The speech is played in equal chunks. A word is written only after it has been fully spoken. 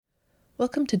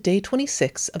Welcome to day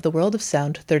 26 of the World of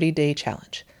Sound 30-Day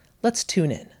Challenge. Let's tune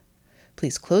in.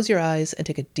 Please close your eyes and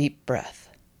take a deep breath.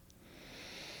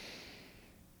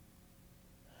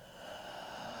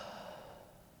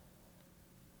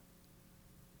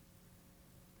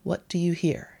 What do you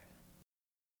hear?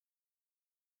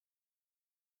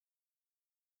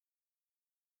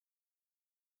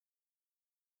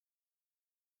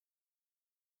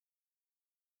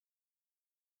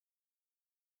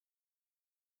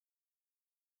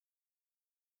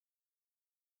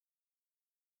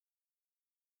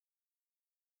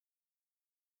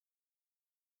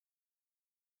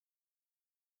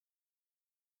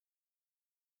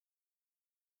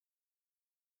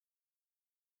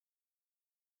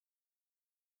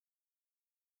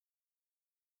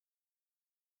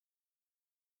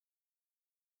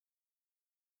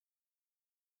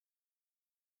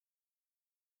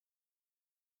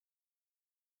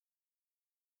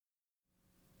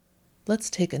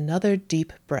 Let's take another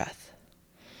deep breath.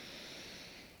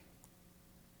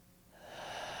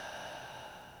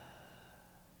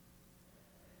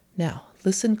 Now,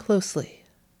 listen closely.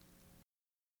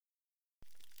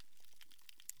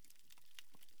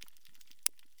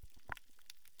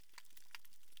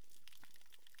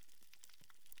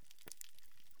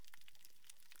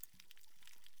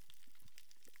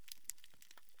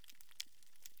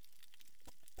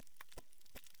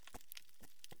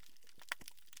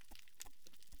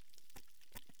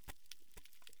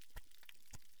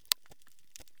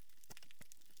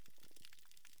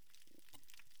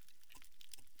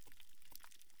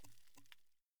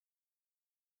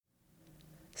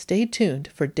 Stay tuned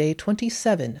for day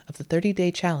 27 of the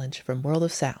 30-Day Challenge from World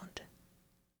of Sound.